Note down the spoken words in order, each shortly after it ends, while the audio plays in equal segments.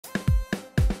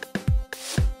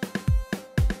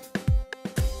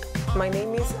My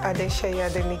name is Adenike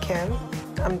Yebi.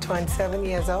 I'm 27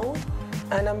 years old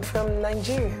and I'm from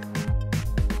Nigeria.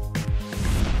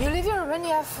 You live in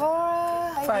Romania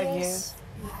for 5 years.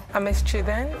 I'm a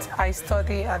student. I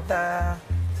study at the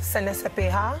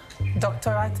CNSPH,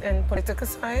 doctorate in political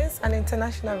science and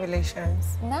international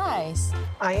relations. Nice.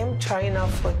 I am trying out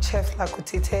for chef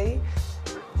lakutite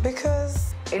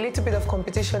because a little bit of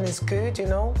competition is good, you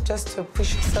know, just to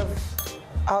push yourself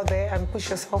out there and push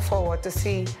yourself forward to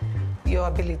see your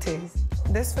abilities.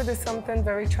 This food is something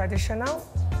very traditional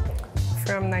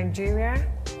from Nigeria.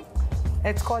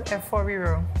 It's called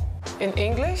eforiro. In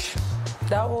English,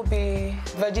 that will be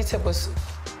vegetable soup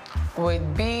with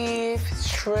beef,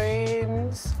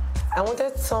 shrimps. I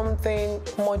wanted something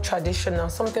more traditional,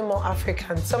 something more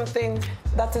African, something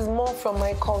that is more from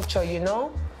my culture, you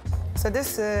know? So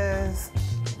this is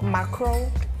mackerel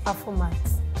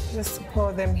affumats. Just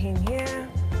pour them in here.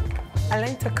 I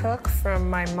learned to cook from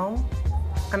my mom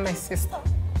and my sister.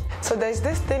 So there's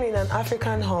this thing in an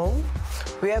African home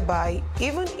whereby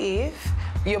even if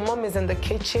your mom is in the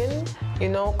kitchen, you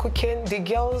know, cooking, the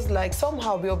girls, like,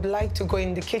 somehow be obliged to go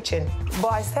in the kitchen.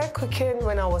 But I started cooking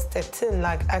when I was 13.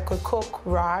 Like, I could cook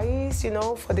rice, you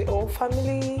know, for the whole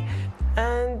family.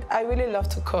 And I really love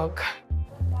to cook.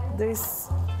 This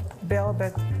bell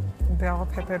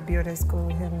pepper beauty go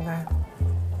in there.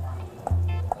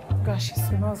 Gosh, it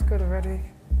smells good already.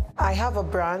 I have a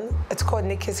brand. It's called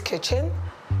Nikki's Kitchen.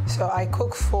 So I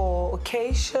cook for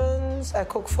occasions, I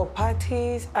cook for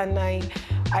parties, and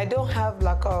I don't have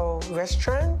like a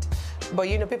restaurant, but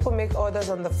you know, people make orders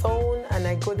on the phone and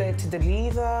I go there to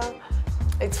deliver.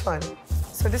 It's fun.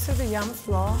 So this is the yam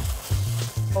flour.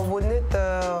 We need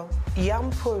the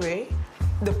yam puree,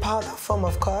 the powder form,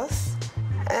 of course,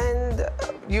 and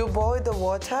you boil the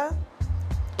water.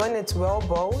 When it's well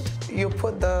boiled, you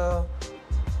put the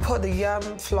yam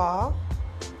flour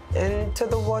into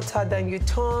the water, then you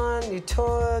turn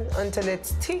until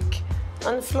it's thick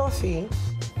and fluffy.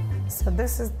 So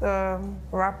this is the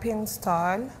wrapping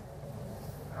style.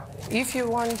 If you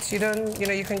want, you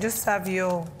know, you can just serve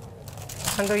your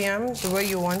handle yam the way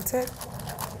you want it.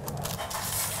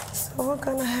 So we're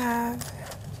gonna have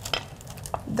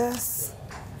this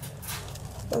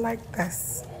like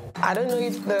this. I don't know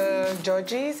if the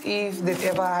judges, if they've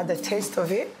ever had a taste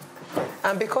of it.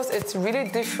 And because it's really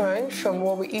different from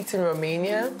what we eat in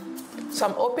Romania, so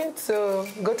I'm hoping to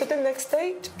go to the next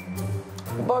stage.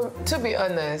 But to be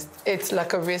honest, it's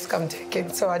like a risk I'm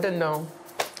taking, so I don't know.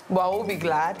 But I will be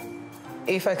glad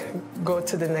if I can go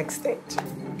to the next stage.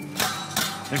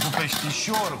 E cu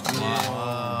peștișor, cu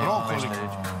brocoli.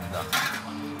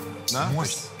 Da?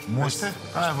 Muște?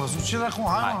 Ai văzut ce era cu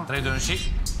hai, 3, 2, 1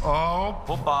 și...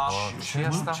 Opa! Ce e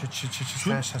asta?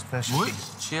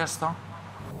 Ce e asta?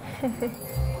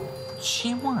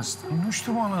 Ce-i, mă, asta? Nu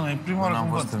știu, mă, Nana, e prima oară cum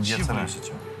văd. în viața mea așa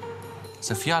ceva.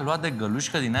 Să fie aluat de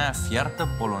gălușcă din aia fiartă,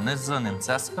 poloneză,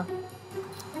 nemțească?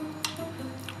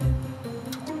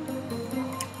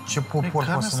 Ce popor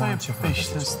poate să mănânce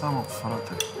pește ăsta, mă,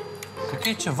 frate? Cred că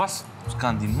e ceva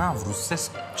scandinav,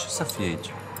 rusesc. Ce să fie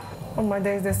aici? Oh my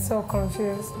days, they're so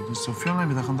confused. Deci să fiu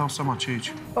naibii dacă îmi dau seama ce e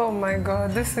aici. Oh my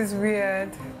God, this is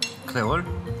weird. Creol?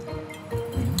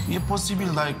 E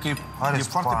posibil, dar e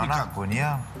foarte picat. În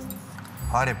ea,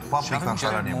 are paprika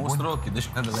ca la nebuni. Mă ustră ochii, deci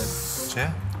de la...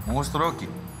 Ce? Mă ustră ochii.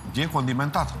 E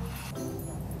condimentat.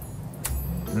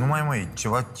 Nu mai, măi,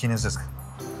 ceva chinezesc.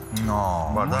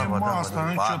 No. Ba da, asta nu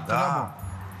e nicio treabă.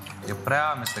 E prea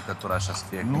amestecătură așa să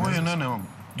fie. Nu e, nene, mă.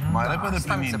 Mai repede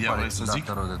prin India, vrei să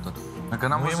zic? Rău de tot. Că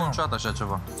n-am văzut niciodată așa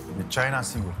ceva. E China,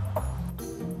 sigur.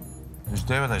 Deci,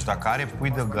 deci dacă are pui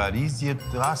de gariz, e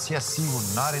Asia, sigur.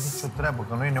 N-are nicio treabă,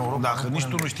 că noi în Europa... Dacă nici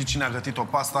tu nu știi cine a gătit-o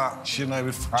pasta, ce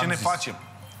ne facem?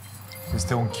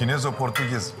 Este un chinez, o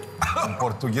portughez. Un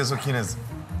portughez, o chinez.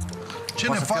 Ce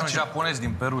ne facem? Poate să fie un japonez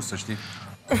din Peru, să știi.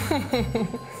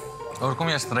 Oricum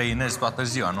e străinez toată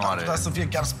ziua, nu are... Ar să fie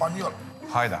chiar spaniol.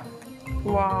 Hai, da.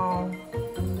 Wow.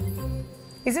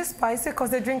 Is it spicy?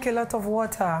 Because they drink a lot of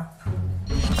water.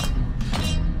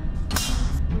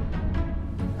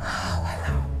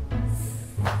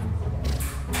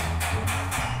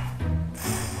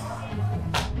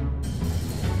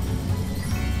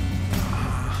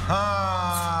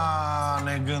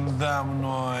 Ne gândeam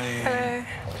noi.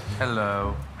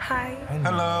 Hello. Hi.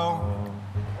 Hello.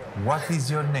 What is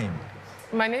your name?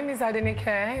 My name is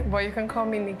Adenike, but you can call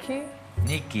me Nikki.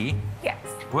 Nikki? Yes.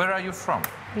 Where are you from?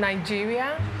 Nigeria.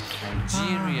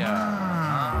 Nigeria.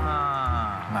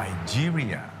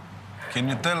 Nigeria. Can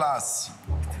you tell us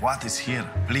what is here,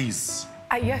 please?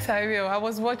 Yes, I will. I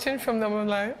was watching from them. I'm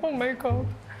like, oh my God.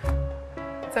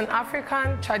 It's an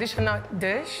African traditional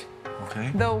dish.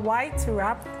 Okay. The white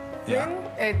wrap Then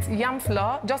it's yam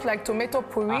flour, just like tomato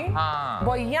puree,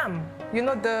 but yam. You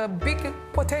know the big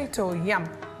potato yam.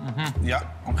 Yeah,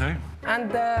 okay.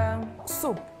 And the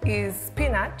soup is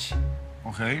spinach,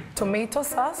 Okay. tomato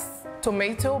sauce,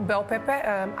 tomato, bell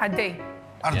pepper, ardei.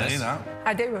 Ardei, da?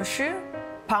 Ardei roșu,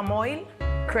 palm oil,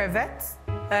 crevettes,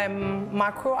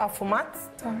 macro afumat.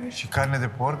 Și carne de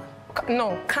porc?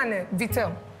 No, carne,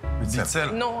 vitel.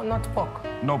 Vițel. No, not pork.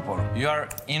 No pork. You are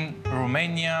in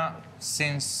Romania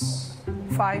since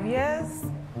 5 years.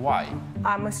 why?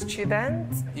 I'm a student.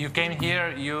 You came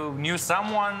here, you knew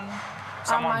someone?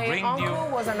 Someone My bring uncle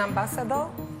you? was an ambassador.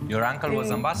 Your uncle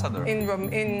was ambassador?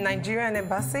 In Nigerian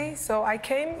embassy, so I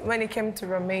came when he came to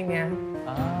Romania.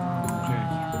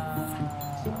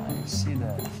 I see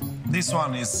that. This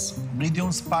one is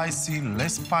medium spicy,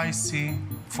 less spicy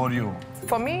for you.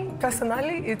 For me,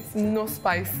 personally, it's no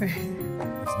spicy.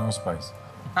 It's no spice.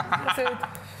 So,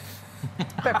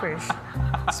 pepperish.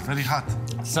 It's very hot.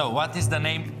 So, what is the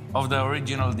name of the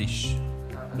original dish?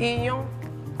 Inyo,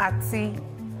 ati.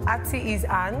 Ati is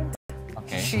and.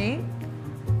 Okay. She.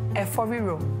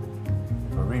 Eforiro.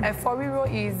 Eforiro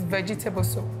is vegetable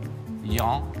soup.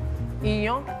 Yon,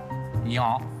 Inyo,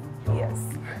 yon, yes.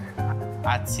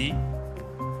 ati,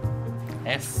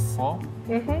 efo,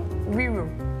 Riro.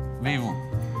 vivu.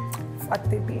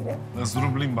 Foarte bine. Îți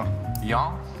rup limba.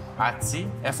 Yon, ati,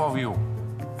 efo, vivu.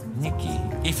 Nikki,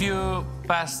 if you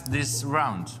pass this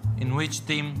round, in which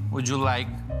team would you like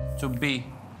to be?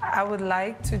 I would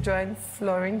like to join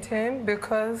Florin team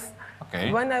because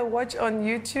when I watch on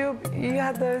YouTube, he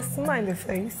had a smiley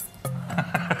face.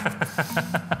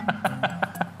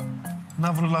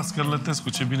 N-a vrut la Scărlătescu,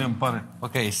 ce bine îmi pare.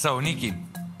 Okay, so Nikki,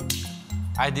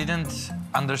 I didn't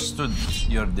understood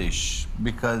your dish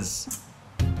because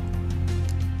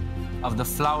of the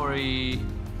floury.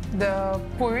 The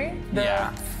puri, the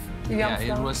yam Yeah, it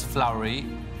flour. was floury.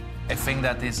 A thing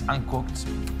that is uncooked.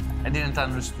 I didn't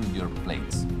understood your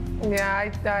plate.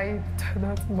 Yeah, I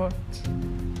not much.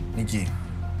 Nikki,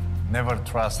 never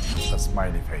trust a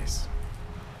smiley face.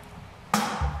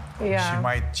 Yeah. She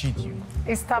might cheat you.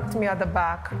 He stabbed me at the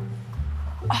back.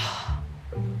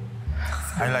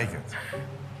 I like it.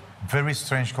 Very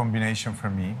strange combination for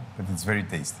me, but it's very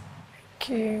tasty. Thank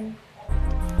you.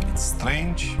 It's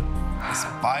strange, it's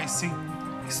spicy,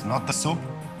 it's not a soup.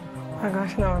 Oh my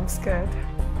gosh, now I'm scared.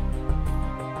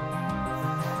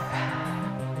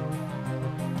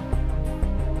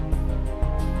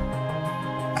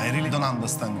 I really don't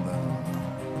understand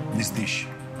this dish.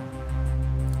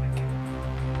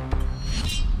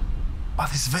 But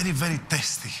it's very, very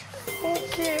tasty.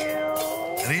 Thank you.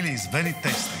 Really, it's very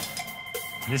tasty.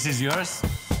 This is yours?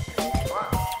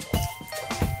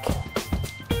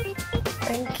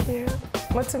 Thank you.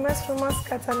 Mulțumesc frumos,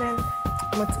 Catalin.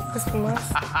 Mulțumesc frumos.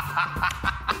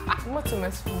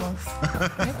 Mulțumesc frumos.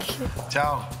 Thank you.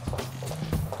 Ciao.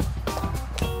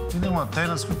 Bine, mă, te-ai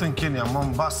născut în Kenya,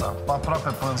 Mombasa, aproape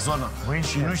pe în zonă. Băi,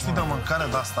 și nu știi de mâncare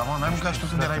de asta, mă? N-ai mâncat și tu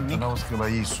când erai mic? N-auzi că la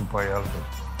ei supa e altfel.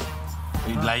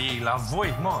 La ei, la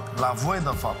voi, mă. La voi, de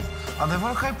fapt.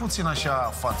 Adevărul că ai puțin așa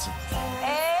față.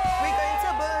 We're going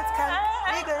to boot camp.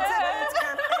 We're going to boot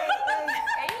camp.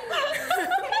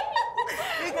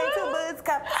 We're going to boot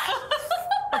camp.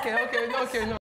 Okay, no.